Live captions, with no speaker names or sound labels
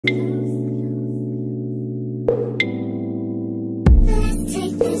Hello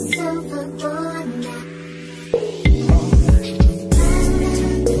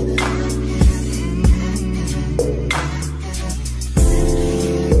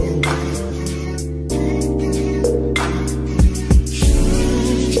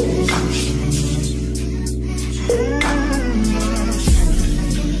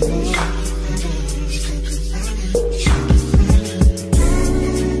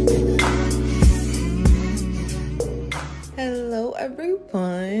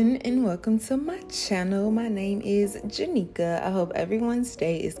everyone and welcome to my channel. My name is Janika. I hope everyone's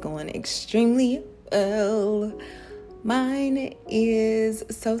day is going extremely well. Mine is.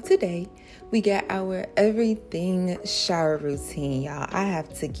 So today we got our everything shower routine, y'all. I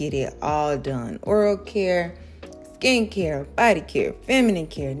have to get it all done. Oral care, skin care, body care, feminine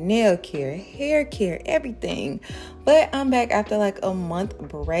care, nail care, hair care, everything. But I'm back after like a month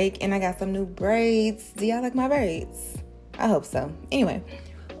break and I got some new braids. Do y'all like my braids? I hope so. Anyway,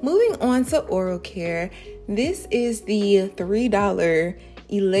 moving on to oral care. This is the $3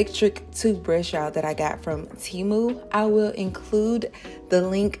 electric toothbrush, y'all, that I got from Temu. I will include the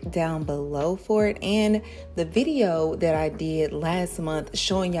link down below for it and the video that I did last month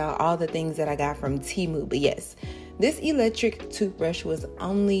showing y'all all the things that I got from Temu. But yes, this electric toothbrush was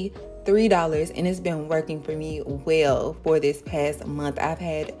only $3 and it's been working for me well for this past month. I've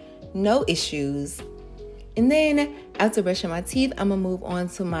had no issues. And then after brushing my teeth, I'm gonna move on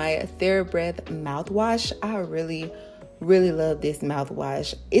to my TheraBreath mouthwash. I really love this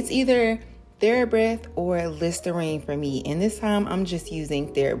mouthwash. It's either TheraBreath or Listerine for me, and this time I'm just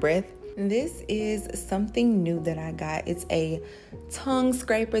using TheraBreath. This is something new that I got. It's a tongue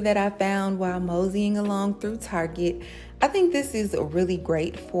scraper that I found while moseying along through Target. I think this is really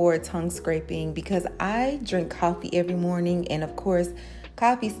great for tongue scraping because I drink coffee every morning, and of course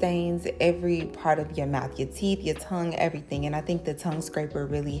coffee stains every part of your mouth, your teeth, your tongue, everything. And I think the tongue scraper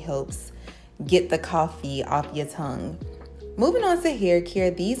really helps get the coffee off your tongue. Moving on to hair care,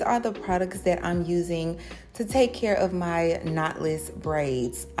 these are the products that I'm using to take care of my knotless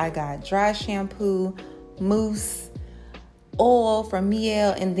braids. I got dry shampoo, mousse, oil from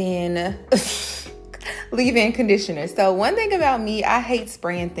Miel, and then leave-in conditioner. So one thing about me, I hate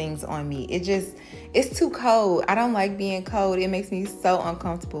spraying things on me. It's too cold. I don't like being cold. It makes me so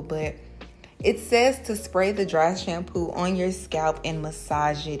uncomfortable. But it says to spray the dry shampoo on your scalp and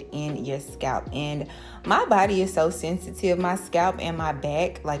massage it in your scalp. And my body is so sensitive, my scalp and my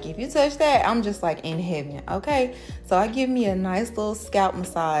back. Like if you touch that, I'm just like in heaven, okay? So I give me a nice little scalp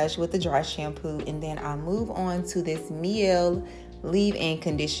massage with the dry shampoo. And then I move on to this Miel leave-in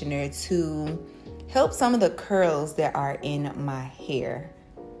conditioner to help some of the curls that are in my hair.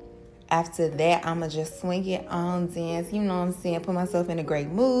 After that, I'm going to just swing it on, dance, you know what I'm saying, put myself in a great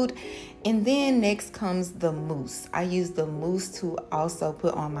mood. And then next comes the mousse. I use the mousse to also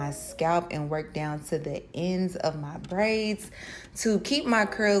put on my scalp and work down to the ends of my braids to keep my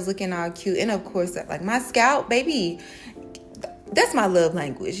curls looking all cute. And of course, like my scalp, baby, that's my love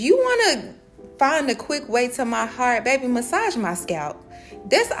language. You want to find a quick way to my heart, baby, massage my scalp.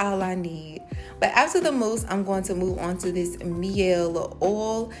 That's all I need. But after the mousse, I'm going to move on to this Miel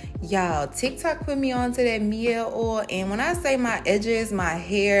oil. Y'all, TikTok put me onto that Miel oil. And when I say my edges, my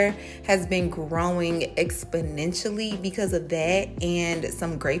hair has been growing exponentially because of that and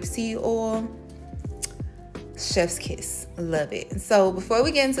some grapeseed oil. Chef's kiss. Love it. So before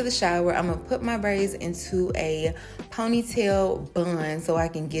we get into the shower, I'm going to put my braids into a ponytail bun so I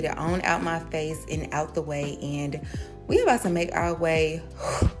can get it on out my face and out the way. And we about to make our way,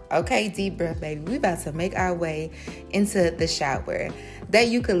 okay, deep breath, baby. We about to make our way into the shower. That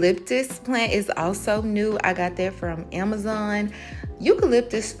eucalyptus plant is also new. I got that from Amazon.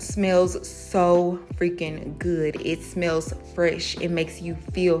 Eucalyptus smells so freaking good. It smells fresh. It makes you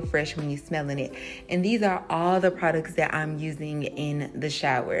feel fresh when you're smelling it. And these are all the products that I'm using in the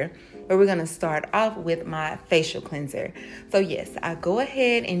shower. But we're going to start off with my facial cleanser. So yes, I go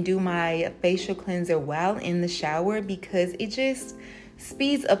ahead and do my facial cleanser while in the shower because it just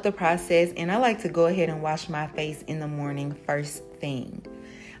speeds up the process. And I like to go ahead and wash my face in the morning first thing.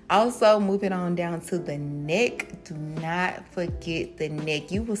 Also, moving on down to the neck. Do not forget the neck.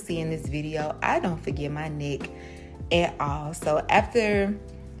 You will see in this video, I don't forget my neck at all. So after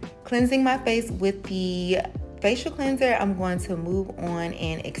cleansing my face with the facial cleanser, I'm going to move on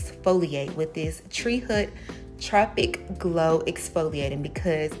and exfoliate with this Tree Hut Tropic Glow exfoliating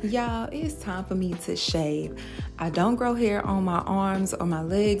because y'all, it's time for me to shave. I don't grow hair on my arms or my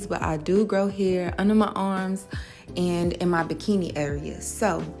legs, but I do grow hair under my arms and in my bikini area.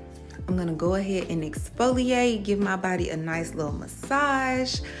 So I'm I'm gonna go ahead and exfoliate, give my body a nice little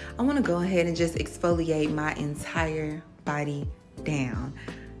massage. I wanna go ahead and just exfoliate my entire body down.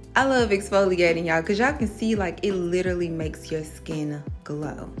 I love exfoliating, y'all, because y'all can see like it literally makes your skin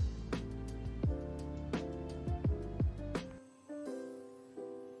glow.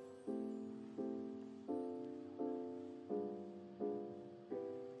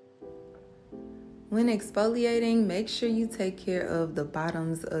 When exfoliating, make sure you take care of the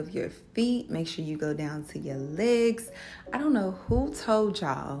bottoms of your feet. Make sure you go down to your legs. I don't know who told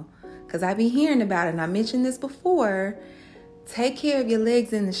y'all, because I be hearing about it, and I mentioned this before. Take care of your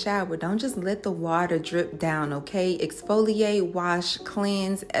legs in the shower. Don't just let the water drip down, okay? Exfoliate, wash,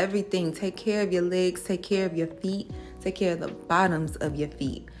 cleanse, everything. Take care of your legs, take care of your feet, take care of the bottoms of your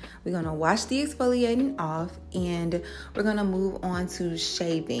feet. We're gonna wash the exfoliating off, and we're gonna move on to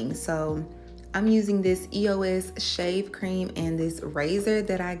shaving. So I'm using this EOS shave cream and this razor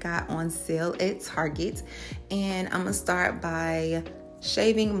that I got on sale at Target. And I'm gonna start by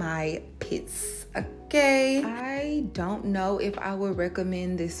shaving my pits, okay? I don't know if I would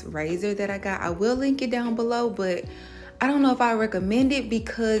recommend this razor that I got. I will link it down below, but I don't know if I recommend it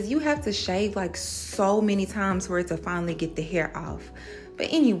because you have to shave like so many times for it to finally get the hair off. But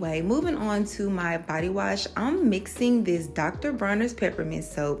anyway, moving on to my body wash, I'm mixing this Dr. Bronner's peppermint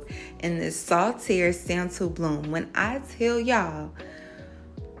soap and this Saltaire Santal Bloom. When I tell y'all,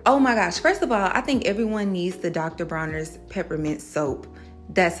 oh my gosh, first of all, I think everyone needs the Dr. Bronner's peppermint soap.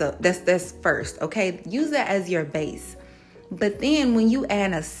 That's first, okay? Use that as your base. But then when you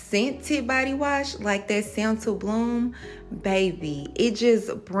add a scented body wash like that Santal Bloom, baby, it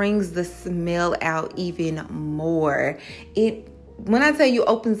just brings the smell out even more. When I tell you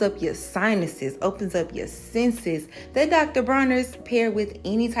opens up your sinuses, opens up your senses, that Dr. Bronner's paired with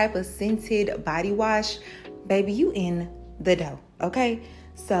any type of scented body wash, baby, you in the dough, okay?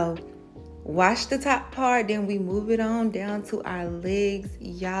 So wash the top part, then we move it on down to our legs.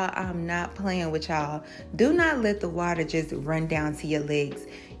 Y'all, I'm not playing with y'all. Do not let the water just run down to your legs.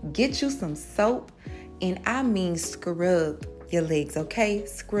 Get you some soap, and I mean scrub your legs, okay?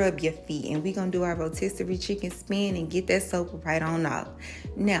 Scrub your feet, and we're gonna do our rotisserie chicken spin and get that soap right on off.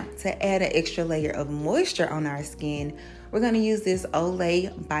 Now, to add an extra layer of moisture on our skin, we're gonna use this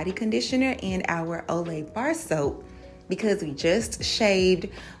Olay body conditioner and our Olay bar soap. Because we just shaved,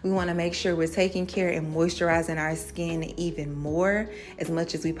 we want to make sure we're taking care and moisturizing our skin even more, as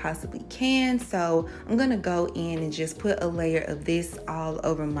much as we possibly can. So I'm going to go in and just put a layer of this all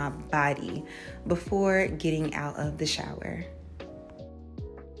over my body before getting out of the shower.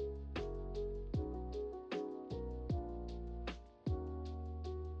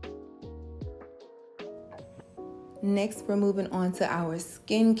 Next, we're moving on to our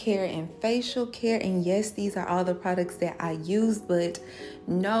skincare and facial care. And yes, these are all the products that I use, but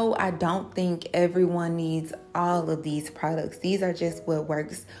no, I don't think everyone needs all of these products. These are just what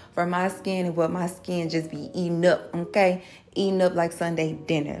works for my skin and what my skin just be eating up, okay? Eating up like Sunday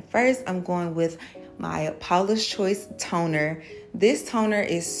dinner. First, I'm going with my Paula's Choice toner. This toner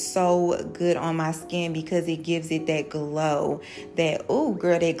is so good on my skin because it gives it that glow, that, oh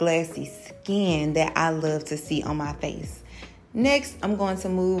girl, that glassy skin that I love to see on my face. Next, I'm going to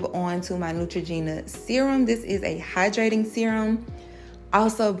move on to my Neutrogena serum. This is a hydrating serum.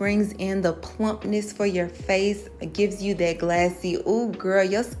 Also brings in the plumpness for your face. It gives you that glassy, oh girl,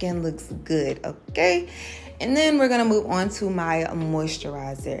 your skin looks good, okay? And then we're gonna move on to my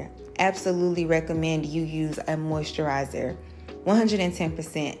moisturizer. Absolutely recommend you use a moisturizer.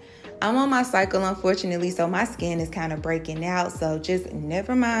 110%. I'm on my cycle, unfortunately, so my skin is kind of breaking out. So just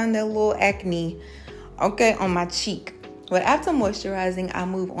never mind that little acne, okay, on my cheek. But after moisturizing, I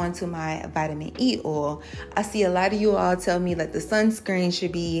move on to my vitamin E oil. I see a lot of you all tell me that the sunscreen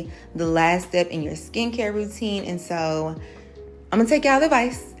should be the last step in your skincare routine. And so I'm going to take y'all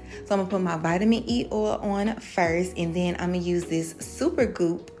advice. So I'm going to put my vitamin E oil on first, and then I'm going to use this Super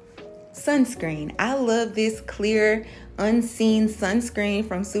Goop sunscreen. I love this clear unseen sunscreen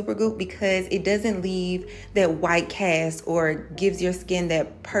from Supergoop because it doesn't leave that white cast or gives your skin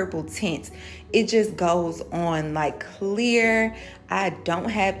that purple tint. It just goes on like clear. I don't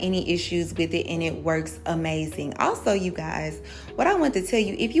have any issues with it, and it works amazing. Also, you guys, what I want to tell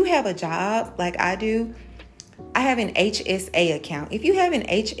you, if you have a job like I do, I have an HSA account. If you have an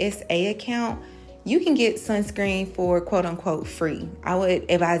HSA account, you can get sunscreen for quote unquote free. I would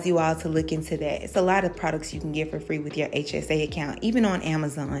advise you all to look into that. It's a lot of products you can get for free with your HSA account, even on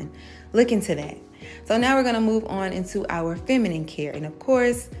Amazon. Look into that. So now we're going to move on into our feminine care. And of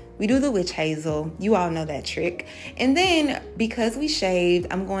course, We do the witch hazel. You all know that trick. And then because we shaved,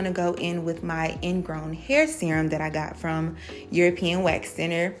 I'm going to go in with my ingrown hair serum that I got from European Wax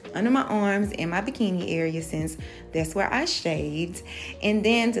Center under my arms and my bikini area, since that's where I shaved. And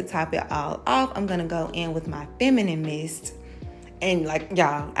then to top it all off, I'm going to go in with my feminine mist. And like,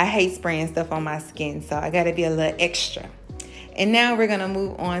 y'all, I hate spraying stuff on my skin, so I got to be a little extra. And now we're going to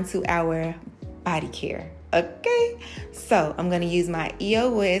move on to our body care. Okay, so I'm going to use my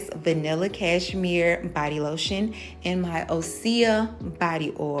EOS Vanilla Cashmere Body Lotion and my Osea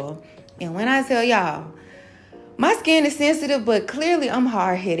Body Oil. And when I tell y'all, my skin is sensitive, but clearly I'm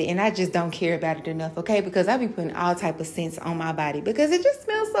hard-headed and I just don't care about it enough, okay? Because I be putting all type of scents on my body because it just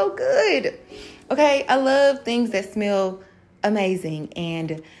smells so good, okay? I love things that smell amazing,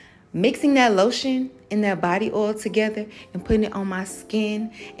 and mixing that lotion and that body oil together and putting it on my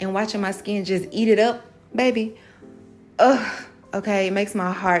skin and watching my skin just eat it up, baby, okay, it makes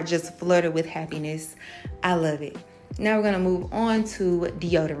my heart just flutter with happiness. I love it. Now we're going to move on to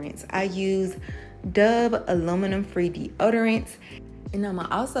deodorants. I use Dove aluminum-free deodorants, and I'm going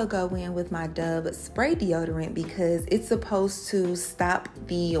to also go in with my Dove spray deodorant because it's supposed to stop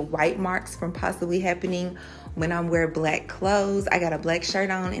the white marks from possibly happening when I wear black clothes. I got a black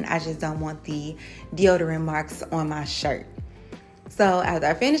shirt on and I just don't want the deodorant marks on my shirt. So after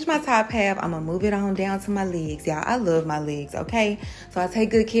I finish my top half, I'm going to move it on down to my legs. Y'all, I love my legs, okay? So I take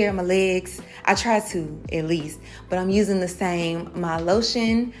good care of my legs. I try to, at least. But I'm using the same, my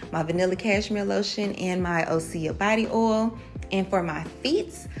lotion, my vanilla cashmere lotion, and my Osea body oil. And for my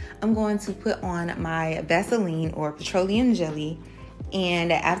feet, I'm going to put on my Vaseline or petroleum jelly.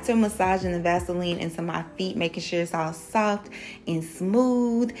 And after massaging the Vaseline into my feet, making sure it's all soft and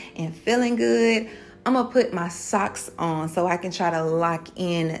smooth and feeling good, I'm going to put my socks on so I can try to lock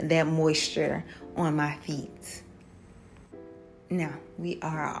in that moisture on my feet. Now, we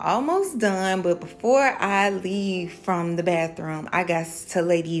are almost done, but before I leave from the bathroom, I got to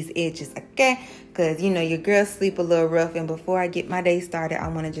lay these edges, okay? Because, you know, your girls sleep a little rough, and before I get my day started, I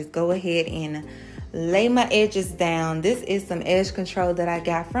want to just go ahead and lay my edges down. This is some edge control that I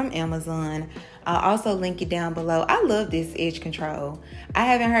got from Amazon. I'll also link it down below. I love this edge control. I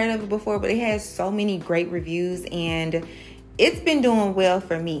haven't heard of it before, but it has so many great reviews and it's been doing well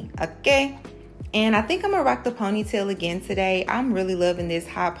for me, okay? And I think I'm gonna rock the ponytail again today. I'm really loving this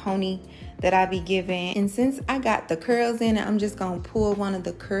high pony that I be giving. And since I got the curls in it, I'm just gonna pull one of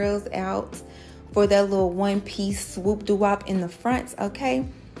the curls out for that little one-piece swoop-doo-wop in the front, okay?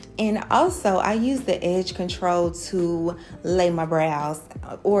 And also, I use the edge control to lay my brows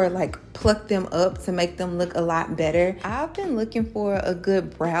or like pluck them up to make them look a lot better. I've been looking for a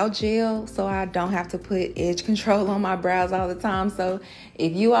good brow gel so I don't have to put edge control on my brows all the time. So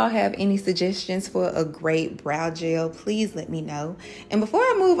if you all have any suggestions for a great brow gel, please let me know. And before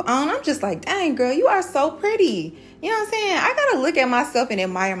I move on, I'm just like, dang girl, you are so pretty. You know what I'm saying? I gotta look at myself and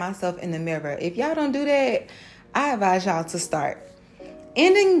admire myself in the mirror. If y'all don't do that, I advise y'all to start.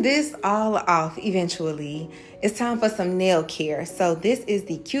 Ending this all off eventually, it's time for some nail care. So this is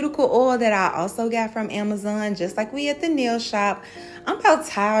the cuticle oil that I also got from Amazon, just like we at the nail shop. I'm about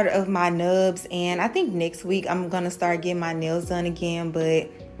tired of my nubs, and I think next week I'm going to start getting my nails done again,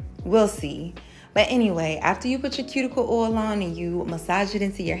 but we'll see. But anyway, after you put your cuticle oil on and you massage it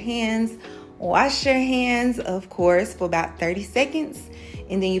into your hands, wash your hands, of course, for about 30 seconds.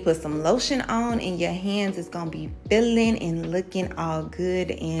 And then you put some lotion on and your hands is going to be feeling and looking all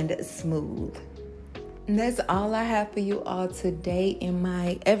good and smooth. And that's all I have for you all today in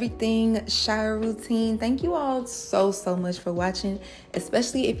my everything shower routine. Thank you all so much for watching,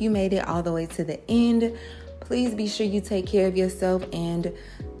 especially if you made it all the way to the end. Please be sure you take care of yourself, and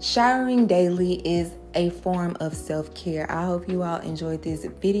showering daily is a form of self-care. I hope you all enjoyed this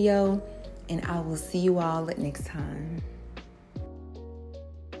video, and I will see you all next time.